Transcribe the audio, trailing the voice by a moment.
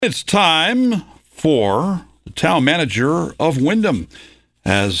It's time for the town manager of Windham,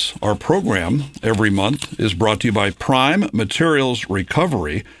 as our program every month is brought to you by Prime Materials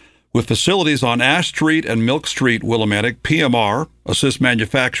Recovery, with facilities on Ash Street and Milk Street, Willimantic. PMR assists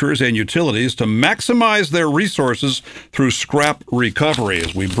manufacturers and utilities to maximize their resources through scrap recovery.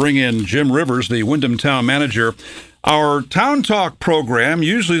 As we bring in Jim Rivers, the Windham town manager, our Town Talk program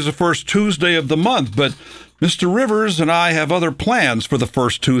usually is the first Tuesday of the month, but Mr. Rivers and I have other plans for the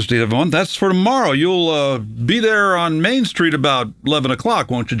first Tuesday of the month. That's for tomorrow. You'll be there on Main Street about 11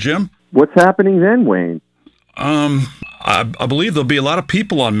 o'clock, won't you, Jim? What's happening then, Wayne? I believe there'll be a lot of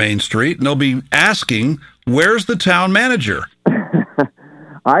people on Main Street, and they'll be asking, where's the town manager?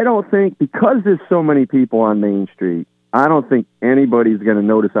 I don't think, because there's so many people on Main Street, I don't think anybody's going to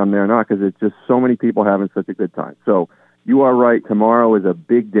notice I'm there or not, because it's just so many people having such a good time. So you are right. Tomorrow is a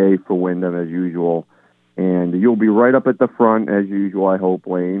big day for Windham, as usual. And you'll be right up at the front, as usual, I hope,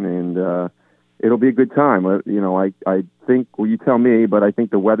 Wayne, and it'll be a good time. I think, well, you tell me, but I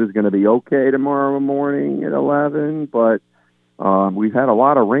think the weather's going to be okay tomorrow morning at 11, but we've had a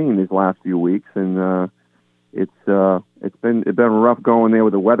lot of rain these last few weeks, and it's been rough going there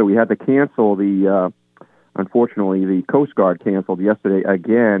with the weather. We had to cancel unfortunately, the Coast Guard canceled yesterday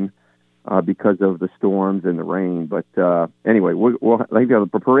again because of the storms and the rain. But anyway, I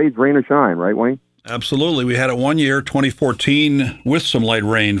think the parade's rain or shine, right, Wayne? Absolutely. We had it one year, 2014, with some light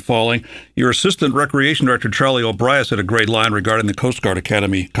rain falling. Your Assistant Recreation Director, Charlie O'Brien, had a great line regarding the Coast Guard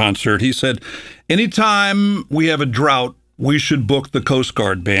Academy concert. He said, anytime we have a drought, we should book the Coast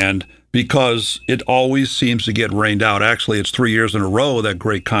Guard band because it always seems to get rained out. Actually, it's 3 years in a row that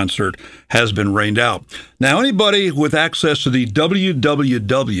great concert has been rained out. Now, anybody with access to the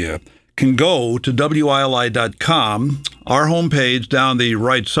www can go to WILI.com. Our homepage down the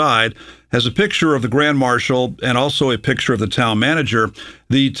right side has a picture of the Grand Marshal and also a picture of the town manager.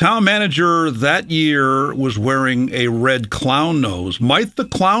 The town manager that year was wearing a red clown nose. Might the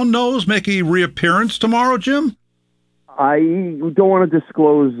clown nose make a reappearance tomorrow, Jim? I don't want to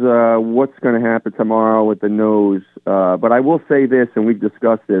disclose what's going to happen tomorrow with the nose, but I will say this, and we've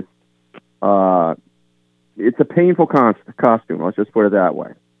discussed this. It's a painful costume. Let's just put it that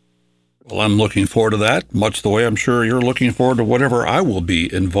way. Well, I'm looking forward to that, much the way I'm sure you're looking forward to whatever I will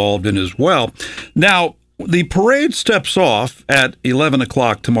be involved in as well. Now, the parade steps off at 11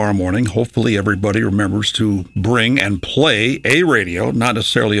 o'clock tomorrow morning. Hopefully everybody remembers to bring and play a radio, not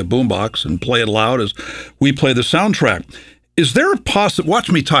necessarily a boombox, and play it loud as we play the soundtrack. Is there a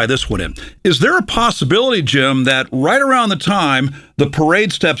watch me tie this one in. Is there a possibility, Jim, that right around the time the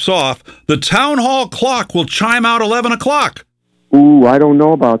parade steps off, the town hall clock will chime out 11 o'clock? Ooh, I don't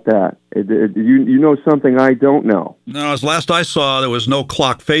know about that. You know something I don't know. No, as last I saw, there was no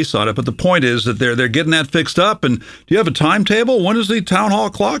clock face on it. But the point is that they're getting that fixed up. And do you have a timetable? When is the town hall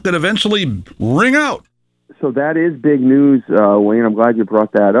clock that eventually ring out? So that is big news, Wayne. I'm glad you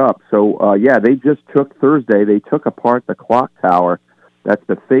brought that up. So, they just took Thursday. They took apart the clock tower. That's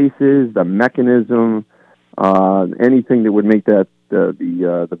the faces, the mechanism, anything that would make that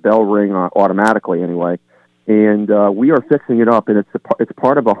the bell ring automatically anyway. And we are fixing it up, and it's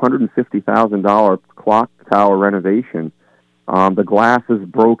part of a $150,000 clock tower renovation. The glass is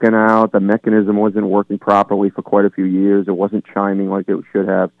broken out. The mechanism wasn't working properly for quite a few years. It wasn't chiming like it should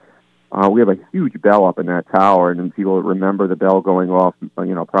have. We have a huge bell up in that tower, and people remember the bell going off,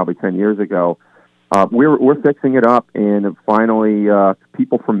 probably 10 years ago. We're fixing it up, and finally,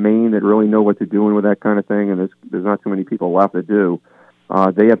 people from Maine that really know what they're doing with that kind of thing, and there's not too many people left that do.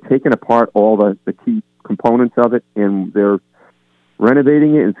 They have taken apart all the key components of it, and they're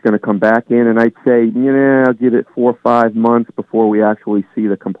renovating it. It's going to come back in, and I'd say, I'll give it 4 or 5 months before we actually see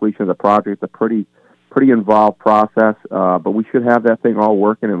the completion of the project. It's a pretty involved process, but we should have that thing all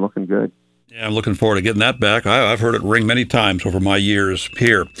working and looking good. Yeah, I'm looking forward to getting that back. I've heard it ring many times over my years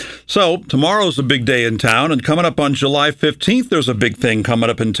here. So tomorrow's a big day in town, and coming up on July 15th, there's a big thing coming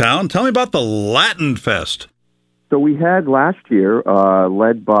up in town. Tell me about the Latin Fest. So we had last year,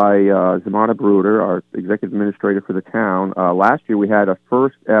 led by Zamana Bruder, our executive administrator for the town. Last year we had a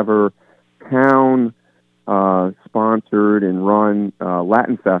first ever town sponsored and run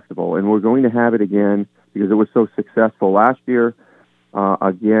Latin festival, and we're going to have it again because it was so successful last year.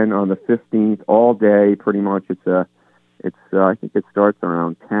 Again on the 15th, all day, pretty much. I think it starts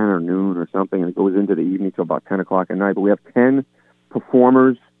around 10 or noon or something, and it goes into the evening till about 10 o'clock at night. But we have 10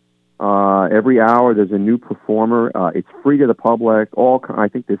 performers. Every hour there's a new performer. It's free to the public. I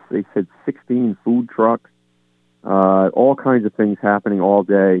think they said 16 food trucks. All kinds of things happening all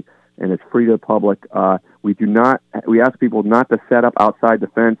day, and it's free to the public. We ask people not to set up outside the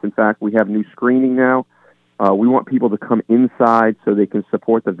fence. In fact, we have new screening now. We want people to come inside so they can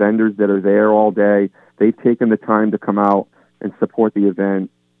support the vendors that are there all day. They've taken the time to come out and support the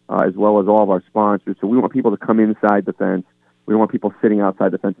event, as well as all of our sponsors. So we want people to come inside the fence. We don't want people sitting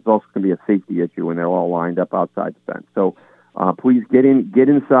outside the fence. It's also going to be a safety issue when they're all lined up outside the fence. So please get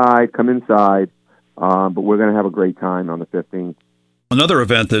inside, come inside. But we're going to have a great time on the 15th. Another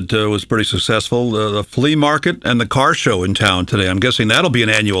event that was pretty successful, the flea market and the car show in town today. I'm guessing that'll be an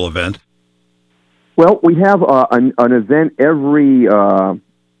annual event. Well, we have an event every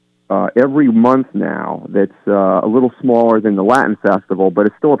month now that's a little smaller than the Latin Festival, but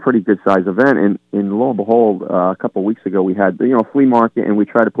it's still a pretty good-sized event. And lo and behold, a couple of weeks ago, we had flea market, and we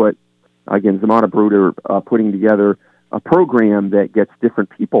try to put, again, Zamata Bruder putting together a program that gets different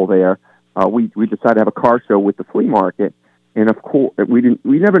people there. We decided to have a car show with the flea market, and of course, we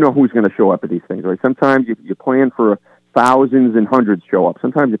never know who's going to show up at these things. Right? Sometimes you plan for thousands and hundreds show up.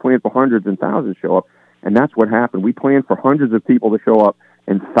 Sometimes you plan for hundreds and thousands show up, and that's what happened. We planned for hundreds of people to show up,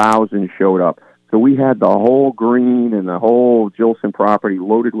 and thousands showed up. So we had the whole green and the whole Gilson property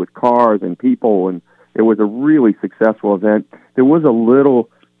loaded with cars and people, and it was a really successful event. There was a little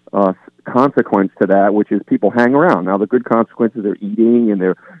consequence to that, which is people hang around. Now, the good consequences are eating, and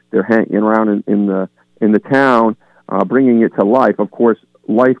they're hanging around in the town, bringing it to life. Of course,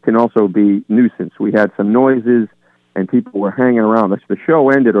 life can also be nuisance. We had some noises, and people were hanging around. The show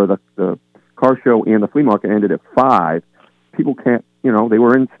ended, or the car show and the flea market ended at 5. People can't, they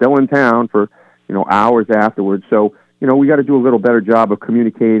were still in town for, hours afterwards. So, we got to do a little better job of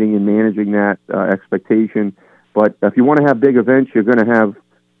communicating and managing that expectation. But if you want to have big events, you're going to have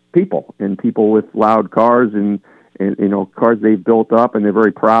people with loud cars and cars they've built up and they're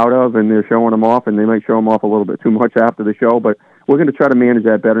very proud of, and they're showing them off, and they might show them off a little bit too much after the show. But we're going to try to manage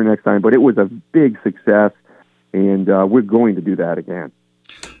that better next time. But it was a big success, and we're going to do that again.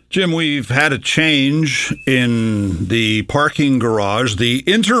 Jim, we've had a change in the parking garage, the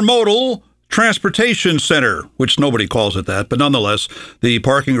Intermodal Transportation Center, which nobody calls it that, but nonetheless, the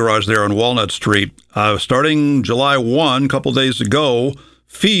parking garage there on Walnut Street, starting July 1, a couple days ago,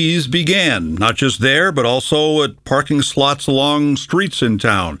 fees began, not just there, but also at parking slots along streets in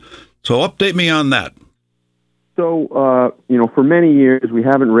town. So update me on that. So, for many years, we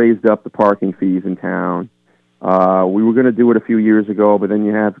haven't raised up the parking fees in town. We were going to do it a few years ago, but then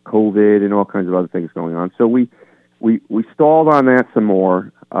you have COVID and all kinds of other things going on. So we stalled on that some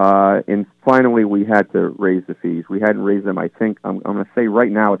more, and finally we had to raise the fees. We hadn't raised them, I think, I'm going to say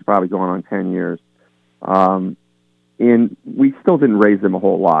right now it's probably going on 10 years. And we still didn't raise them a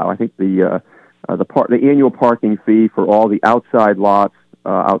whole lot. I think the annual parking fee for all the outside lots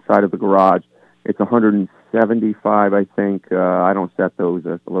outside of the garage, it's $175, I think. I don't set those;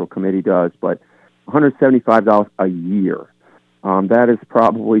 a little committee does, but $175 a year. That is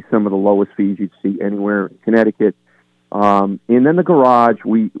probably some of the lowest fees you'd see anywhere in Connecticut. And then the garage,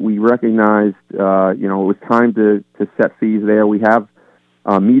 we recognized, it was time to set fees there. We have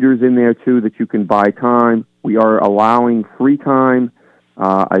meters in there, too, that you can buy time. We are allowing free time.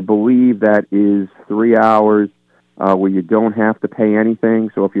 I believe that is 3 hours where you don't have to pay anything.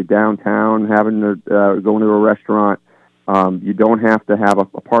 So if you're downtown having to go into a restaurant, you don't have to have a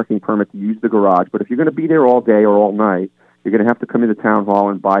parking permit to use the garage. But if you're going to be there all day or all night, you're going to have to come into town hall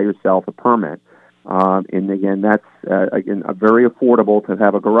and buy yourself a permit. And again, that's very affordable to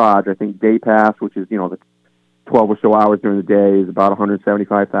have a garage. I think day pass, which is the 12 or so hours during the day, is about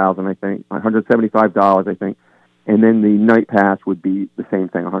 $175,000. I think, and then the night pass would be the same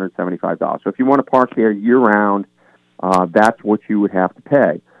thing, $175. So if you want to park there year round, that's what you would have to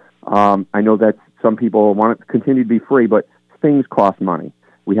pay. I know that some people want it to continue to be free, but things cost money.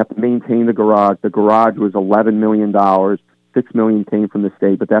 We have to maintain the garage. The garage was $11 million. $6 million came from the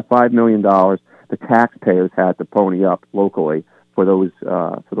state, but that $5 million, the taxpayers had to pony up locally for those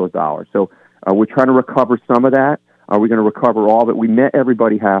dollars. So we're trying to recover some of that. Are we going to recover all of it? We met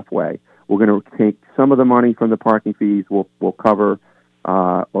everybody halfway. We're going to take some of the money from the parking fees. We'll cover,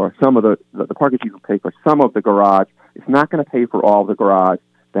 or some of the parking fees will pay for some of the garage. It's not going to pay for all of the garage.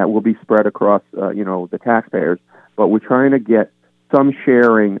 That will be spread across, the taxpayers. But we're trying to get some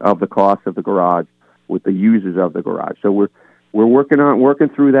sharing of the cost of the garage with the users of the garage. So we're working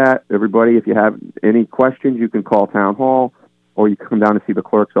through that. Everybody, if you have any questions, you can call Town Hall, or you can come down and see the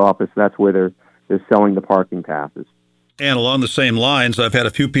clerk's office. That's where they're selling the parking passes. And along the same lines, I've had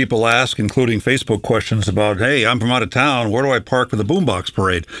a few people ask, including Facebook questions about, hey, I'm from out of town. Where do I park for the boombox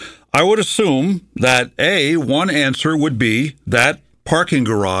parade? I would assume that, A, one answer would be that parking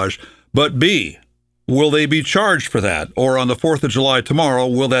garage, but B, will they be charged for that? Or on the 4th of July tomorrow,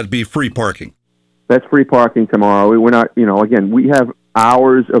 will that be free parking? That's free parking tomorrow. We're not, again, we have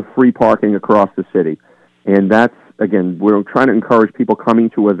hours of free parking across the city. And that's, again, we're trying to encourage people coming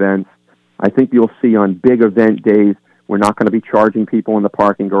to events. I think you'll see on big event days, we're not going to be charging people in the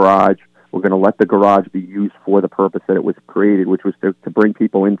parking garage. We're going to let the garage be used for the purpose that it was created, which was to bring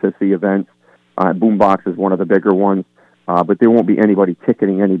people in to see events. Boombox is one of the bigger ones, but there won't be anybody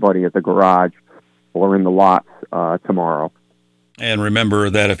ticketing anybody at the garage or in the lots tomorrow. And remember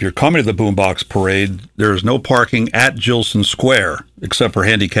that if you're coming to the Boombox Parade, there's no parking at Gilson Square, except for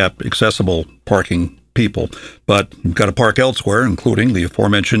handicap accessible parking people. But you've got to park elsewhere, including the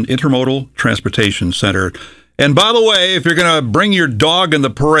aforementioned Intermodal Transportation Center. And by the way, if you're going to bring your dog in the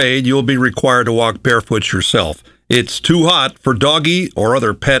parade, you'll be required to walk barefoot yourself. It's too hot for doggy or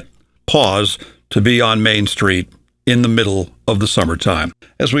other pet paws to be on Main Street in the middle of the summertime.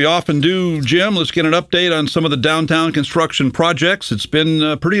 As we often do, Jim, let's get an update on some of the downtown construction projects. It's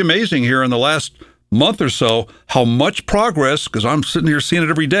been pretty amazing here in the last month or so how much progress, because I'm sitting here seeing it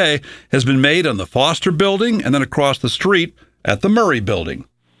every day, has been made on the Foster Building and then across the street at the Murray Building.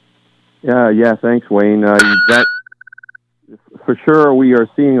 Yeah, thanks, Wayne. That for sure, we are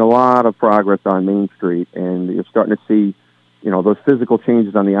seeing a lot of progress on Main Street, and you're starting to see, those physical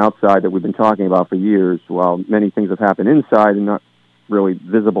changes on the outside that we've been talking about for years. While many things have happened inside and not really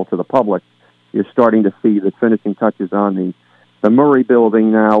visible to the public, you're starting to see the finishing touches on the Murray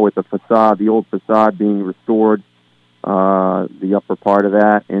Building now, with the facade, the old facade being restored, the upper part of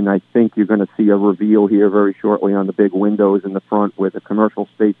that. And I think you're going to see a reveal here very shortly on the big windows in the front where the commercial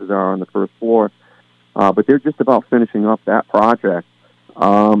spaces are on the first floor. But they're just about finishing up that project.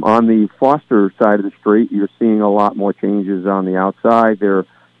 On the Foster side of the street, you're seeing a lot more changes on the outside. They're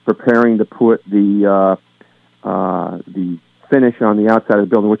preparing to put the finish on the outside of the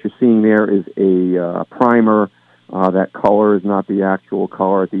building. What you're seeing there is a primer. That color is not the actual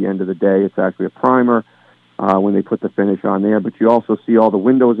color at the end of the day. It's actually a primer when they put the finish on there. But you also see all the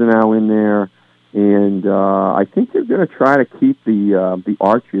windows are now in there. And I think they're going to try to keep the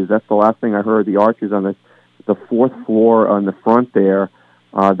arches. That's the last thing I heard, the arches on the fourth floor on the front there.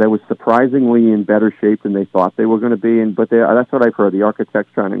 That was surprisingly in better shape than they thought they were going to be. But that's what I've heard. The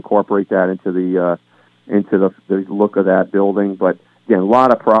architect's trying to incorporate that into the look of that building. But again, a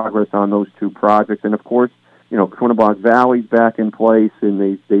lot of progress on those two projects. And of course, Quinnebog Valley's back in place, and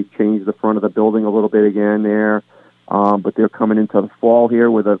they changed the front of the building a little bit again there. But they're coming into the fall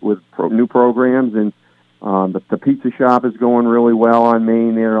here with new programs, and the pizza shop is going really well on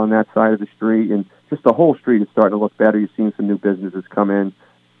Main there on that side of the street, and just the whole street is starting to look better. You're seeing some new businesses come in.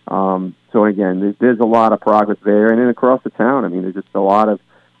 So again, there's a lot of progress there, and then across the town, there's just a lot of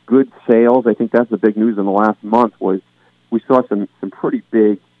good sales. I think that's the big news in the last month was we saw some pretty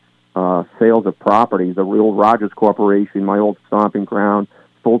big sales of properties. The real Rogers Corporation, my old stomping ground,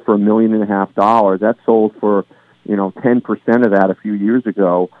 sold for $1.5 million. That sold for 10% of that a few years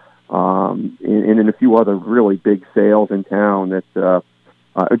ago, and in a few other really big sales in town that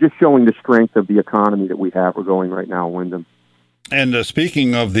are just showing the strength of the economy that we're going right now in Windham. And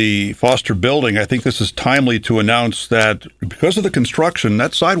speaking of the Foster Building, I think this is timely to announce that because of the construction,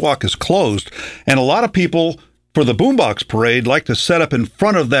 that sidewalk is closed, and a lot of people for the Boombox Parade like to set up in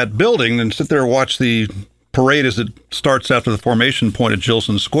front of that building and sit there and watch the parade as it starts after the formation point at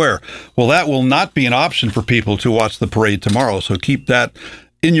Gilson Square. Well, that will not be an option for people to watch the parade tomorrow, so keep that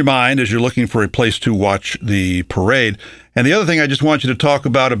in your mind as you're looking for a place to watch the parade. And the other thing I just want you to talk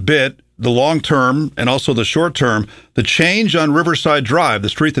about a bit, the long term and also the short term, the change on Riverside Drive, the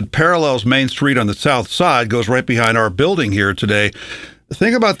street that parallels Main Street on the south side, goes right behind our building here today.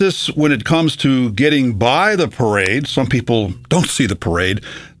 Think about this when it comes to getting by the parade. Some people don't see the parade.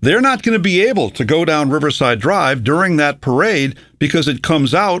 They're not going to be able to go down Riverside Drive during that parade because it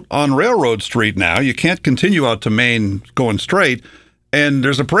comes out on Railroad Street now. You can't continue out to Main going straight, and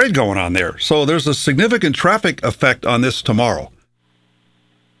there's a parade going on there. So there's a significant traffic effect on this tomorrow.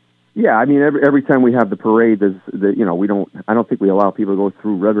 Yeah, every time we have the parade, I don't think we allow people to go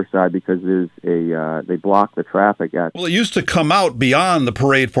through Riverside because they block the traffic at. Well, it used to come out beyond the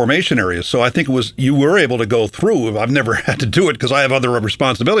parade formation area, so I think you were able to go through. I've never had to do it because I have other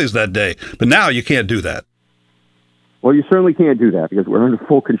responsibilities that day, but now you can't do that. Well, you certainly can't do that because we're under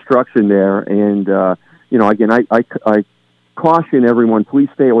full construction there, and again, I caution everyone: please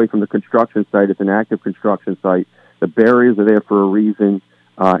stay away from the construction site. It's an active construction site. The barriers are there for a reason.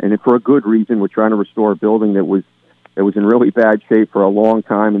 And for a good reason. We're trying to restore a building that was in really bad shape for a long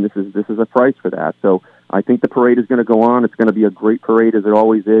time, and this is a price for that. So I think the parade is going to go on. It's going to be a great parade, as it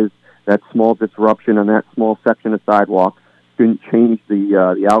always is. That small disruption on that small section of sidewalk shouldn't change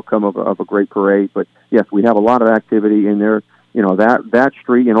the outcome of a great parade. But yes, we have a lot of activity in there. That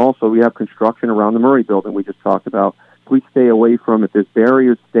street, and also we have construction around the Murray Building we just talked about. Please stay away from, if there's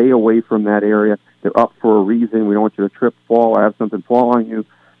barriers, stay away from that area. They're up for a reason. We don't want you to trip, fall, or have something fall on you.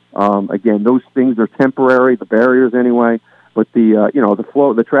 Again, those things are temporary, the barriers anyway. But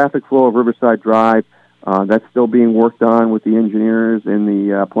the traffic flow of Riverside Drive, that's still being worked on with the engineers and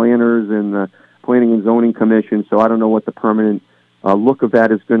the planners and the Planning and Zoning Commission. So I don't know what the permanent look of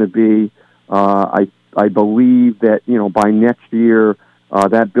that is going to be. I believe that by next year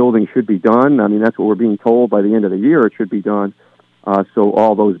that building should be done. I mean, that's what we're being told. By the end of the year, it should be done. So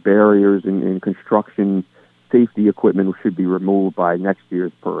all those barriers and construction safety equipment should be removed by next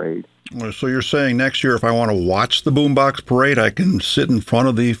year's parade. So you're saying next year, if I want to watch the Boombox Parade, I can sit in front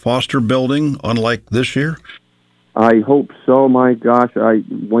of the Foster building, unlike this year? I hope so. My gosh,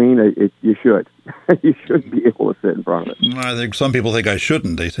 Wayne, you should. You should be able to sit in front of it. I think some people think I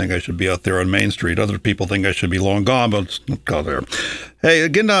shouldn't. They think I should be out there on Main Street. Other people think I should be long gone, but let's not go there. Hey,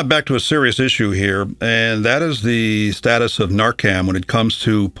 again, back to a serious issue here, and that is the status of Narcan when it comes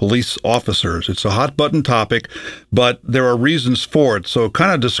to police officers. It's a hot-button topic, but there are reasons for it. So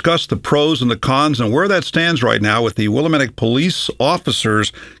kind of discuss the pros and the cons and where that stands right now with the Willimantic police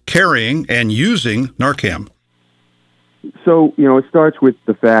officers carrying and using Narcan. So, it starts with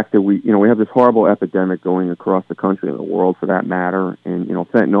the fact that we have this horrible epidemic going across the country and the world for that matter. And,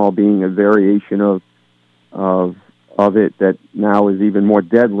 fentanyl being a variation of it that now is even more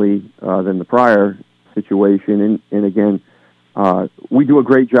deadly than the prior situation. And again, we do a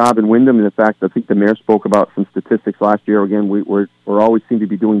great job in Windham. And in fact, I think the mayor spoke about some statistics last year. Again, we're always seem to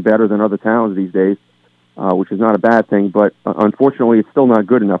be doing better than other towns these days, which is not a bad thing. But unfortunately, it's still not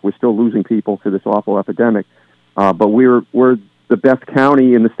good enough. We're still losing people to this awful epidemic. But we're the best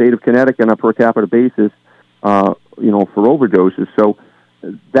county in the state of Connecticut on a per capita basis, for overdoses. So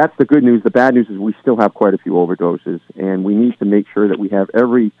that's the good news. The bad news is we still have quite a few overdoses, and we need to make sure that we have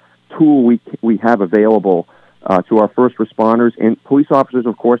every tool we have available to our first responders. And police officers,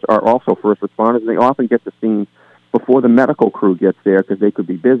 of course, are also first responders, and they often get to scene before the medical crew gets there because they could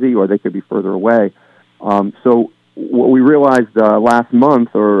be busy or they could be further away. So what we realized last month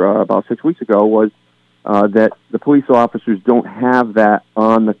or about 6 weeks ago was that the police officers don't have that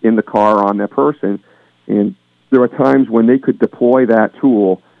in the car on their person, and there are times when they could deploy that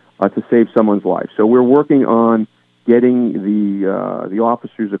tool to save someone's life. So we're working on getting the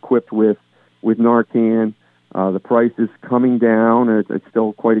officers equipped with Narcan. The price is coming down. It's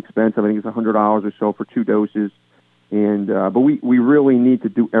still quite expensive. I think it's $100 or so for 2 doses, and but we really need to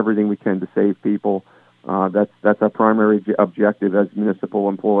do everything we can to save people. That's our primary objective as municipal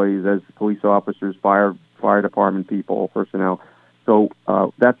employees, as police officers, fire department people, personnel. So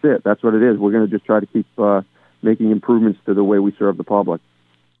that's it. That's what it is. We're going to just try to keep making improvements to the way we serve the public.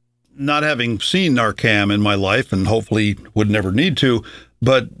 Not having seen Narcan in my life, and hopefully would never need to,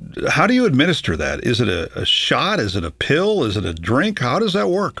 but how do you administer that? Is it a shot? Is it a pill? Is it a drink? How does that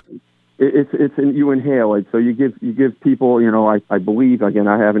work? You inhale it. So you give people. I believe, again,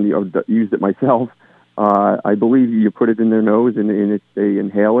 I haven't used it myself. I believe you put it in their nose and they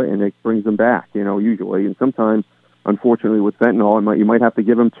inhale it and it brings them back, usually. And sometimes, unfortunately, with fentanyl, you might have to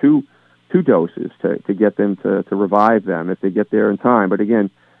give them two doses to get them to revive them if they get there in time. But again,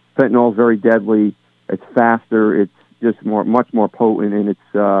 fentanyl is very deadly. It's faster. It's just much more potent, and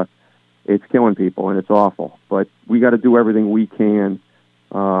it's killing people, and it's awful. But we got to do everything we can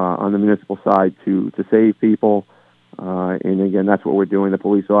on the municipal side to save people. And again, that's what we're doing. The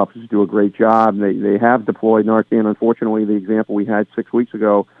police officers do a great job. They have deployed Narcan. Unfortunately, the example we had 6 weeks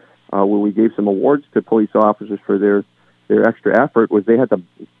ago, where we gave some awards to police officers for their extra effort, was they had to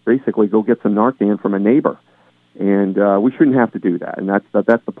basically go get some Narcan from a neighbor. And we shouldn't have to do that. And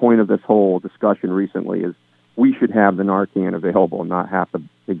that's the point of this whole discussion recently is we should have the Narcan available and not have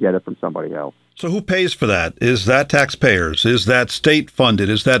to get it from somebody else. So who pays for that? Is that taxpayers? Is that state funded?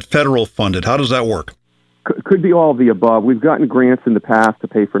 Is that federal funded? How does that work? Could be all of the above. We've gotten grants in the past to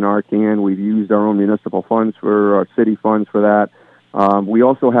pay for Narcan. We've used our own municipal funds for city funds for that. We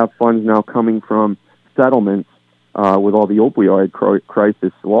also have funds now coming from settlements with all the opioid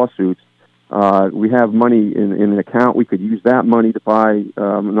crisis lawsuits. We have money in an account. We could use that money to buy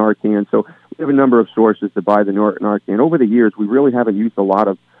Narcan. So we have a number of sources to buy the Narcan. Over the years, we really haven't used a lot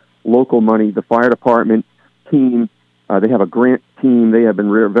of local money. The fire department team, they have a grant team. They have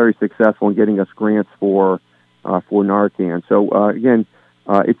been very successful in getting us grants for Narcan. So again,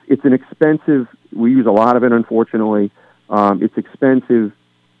 it's an expensive. We use a lot of it, unfortunately. It's expensive,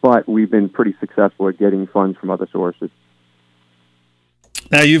 but we've been pretty successful at getting funds from other sources.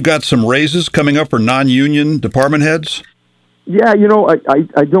 Now you've got some raises coming up for non-union department heads. Yeah, I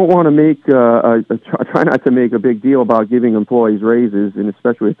don't want to make try not to make a big deal about giving employees raises, and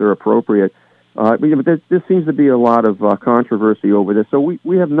especially if they're appropriate. But there seems to be a lot of controversy over this. So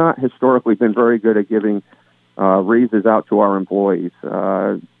we have not historically been very good at giving raises out to our employees.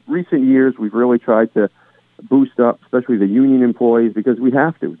 Recent years, we've really tried to boost up, especially the union employees, because we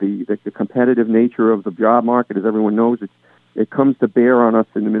have to. The competitive nature of the job market, as everyone knows, it comes to bear on us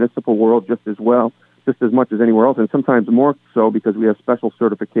in the municipal world just as much as anywhere else, and sometimes more so because we have special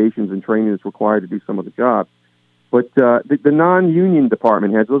certifications and training that's required to do some of the jobs. But the non-union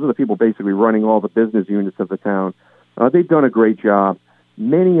department heads, those are the people basically running all the business units of the town, they've done a great job.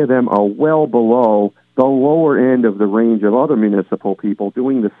 Many of them are well below the lower end of the range of other municipal people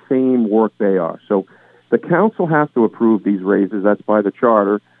doing the same work they are. So the council has to approve these raises. That's by the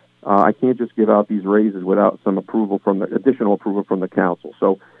charter. I can't just give out these raises without some additional approval from the council.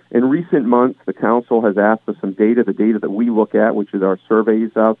 So in recent months, the council has asked for some data, the data that we look at, which is our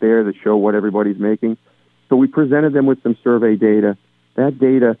surveys out there that show what everybody's making. So we presented them with some survey data. That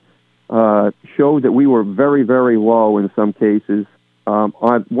data showed that we were very, very low in some cases.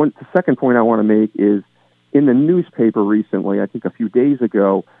 The second point I want to make is in the newspaper recently, I think a few days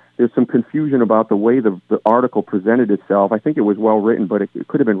ago, there's some confusion about the way the article presented itself. I think it was well written, but it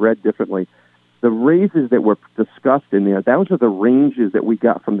could have been read differently. The raises that were discussed in there, those are the ranges that we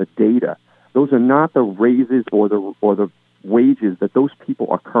got from the data. Those are not the raises or the wages that those people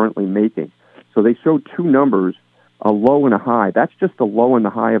are currently making. So they showed two numbers, a low and a high. That's just the low and the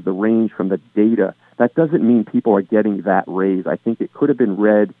high of the range from the data. That doesn't mean people are getting that raise. I think it could have been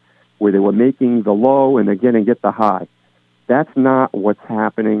read where they were making the low and again and get the high. That's not what's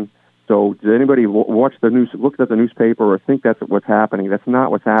happening. So did anybody watch the news, look at the newspaper, or think that's what's happening? That's not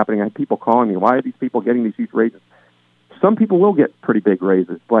what's happening. I have people calling me, why are these people getting these huge raises? Some people will get pretty big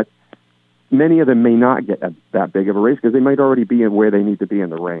raises, but many of them may not get that big of a raise because they might already be in where they need to be in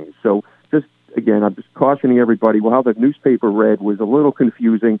the range. So again, I'm just cautioning everybody, well, how the newspaper read was a little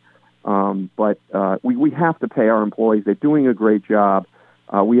confusing, but we have to pay our employees. They're doing a great job.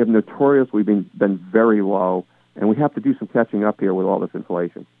 We have notoriously been very low, and we have to do some catching up here with all this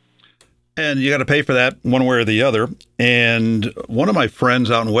inflation. And you got to pay for that one way or the other. And one of my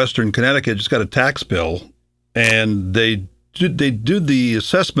friends out in Western Connecticut just got a tax bill, and they do the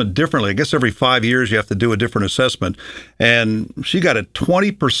assessment differently. I guess every 5 years you have to do a different assessment. And she got a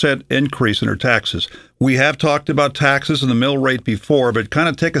 20% increase in her taxes. We have talked about taxes and the mill rate before, but kind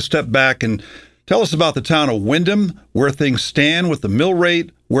of take a step back and tell us about the town of Windham, where things stand with the mill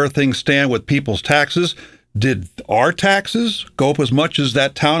rate, where things stand with people's taxes. Did our taxes go up as much as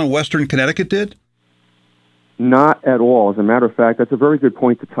that town in Western Connecticut did? Not at all. As a matter of fact, that's a very good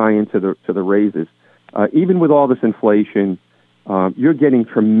point to tie into the raises. Even with all this inflation, you're getting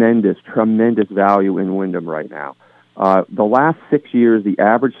tremendous value in Windham right now. The last 6 years, the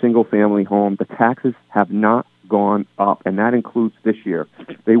average single-family home, the taxes have not gone up, and that includes this year.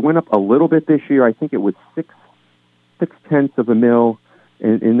 They went up a little bit this year. I think it was 6/10 of a mil,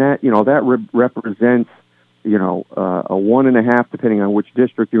 and that that represents a 1.5, depending on which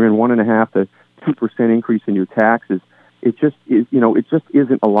district you're in, 1.5 to 2% increase in your taxes. It just is, it just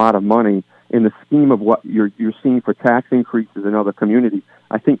isn't a lot of money in the scheme of what you're seeing for tax increases in other communities.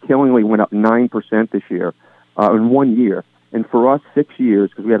 I think Killingly went up 9% this year in 1 year, and for us 6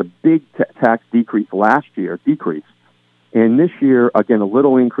 years, because we had a big tax decrease last year, and this year again a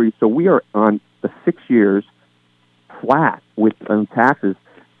little increase. So we are on the 6 years flat with taxes.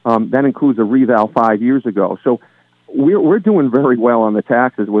 That includes a reval 5 years ago. So we're doing very well on the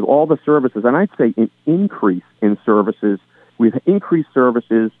taxes with all the services, and I'd say an increase in services. We've increased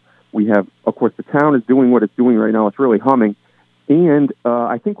services. We have, of course, the town is doing what it's doing right now. It's really humming. And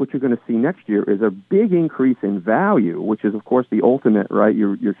I think what you're going to see next year is a big increase in value, which is, of course, the ultimate, right?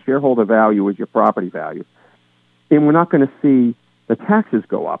 Your shareholder value is your property value. And we're not going to see the taxes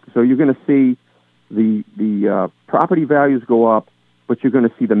go up. So you're going to see the property values go up, but you're going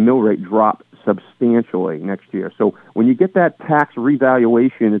to see the mill rate drop substantially next year. So when you get that tax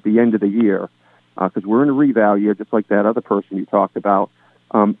revaluation at the end of the year, because we're in a reval year, just like that other person you talked about,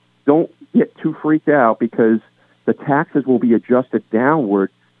 don't get too freaked out because the taxes will be adjusted downward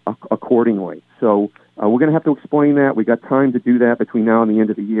accordingly. So we're going to have to explain that. We got time to do that between now and the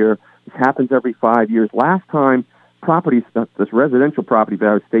end of the year. This happens every 5 years. Last time, this residential property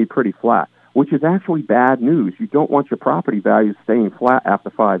value stayed pretty flat, which is actually bad news. You don't want your property values staying flat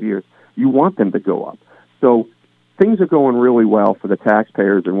after 5 years. You want them to go up. So things are going really well for the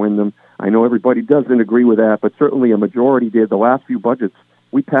taxpayers in Windham. I know everybody doesn't agree with that, but certainly a majority did. The last few budgets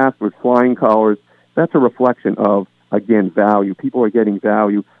we passed with flying colors. That's a reflection of, again, value. People are getting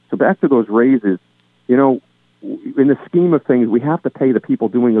value. So back to those raises, in the scheme of things, we have to pay the people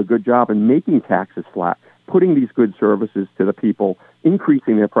doing a good job and making taxes flat, putting these good services to the people,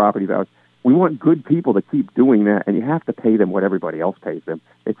 increasing their property values. we want good people to keep doing that, and you have to pay them what everybody else pays them.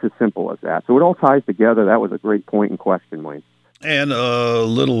 It's as simple as that. So it all ties together. That was a great point in question, Wayne. And a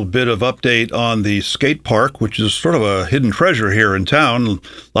little bit of update on the skate park, which is sort of a hidden treasure here in town. A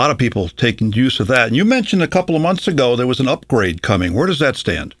lot of people taking use of that. And you mentioned a couple of months ago there was an upgrade coming. Where does that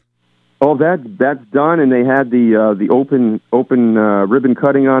stand? Oh, that's done, and they had the open ribbon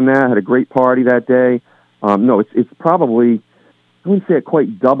cutting on that. Had a great party that day. No, it's probably, I wouldn't say it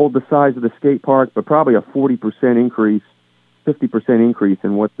quite doubled the size of the skate park, but probably a 40% increase, 50% increase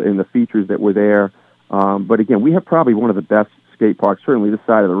in the features that were there. But again, we have probably one of the best skate parks, certainly this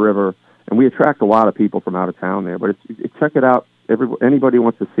side of the river, and we attract a lot of people from out of town there. But check it out. Anybody who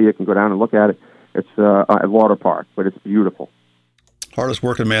wants to see it can go down and look at it. It's at Water Park, but it's beautiful. Hardest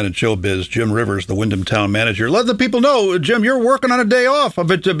working man in showbiz, Jim Rivers, the Windham town manager. Let the people know, Jim, you're working on a day off.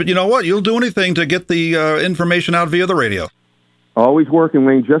 But you know what? You'll do anything to get the information out via the radio. Always working,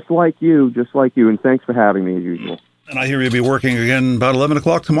 Wayne, just like you. And thanks for having me, as usual. And I hear you'll be working again about 11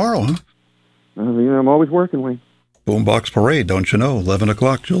 o'clock tomorrow, huh? I'm always working, Wayne. Boombox Parade, don't you know? 11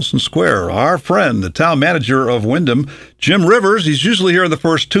 o'clock, Gilson Square. Our friend, the town manager of Windham, Jim Rivers. He's usually here the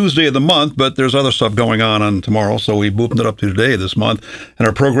first Tuesday of the month, but there's other stuff going on tomorrow, so we moved it up to today this month. And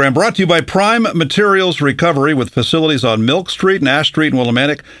our program brought to you by Prime Materials Recovery, with facilities on Milk Street and Ash Street in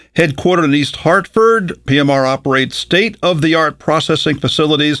Willimantic, headquartered in East Hartford. PMR operates state-of-the-art processing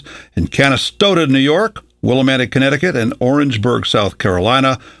facilities in Canastota, New York, Willimantic, Connecticut, and Orangeburg, South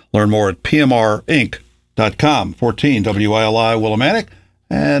Carolina. Learn more at PMRinc.com. 14 WILI Willimantic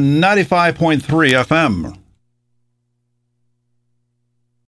and 95.3 FM.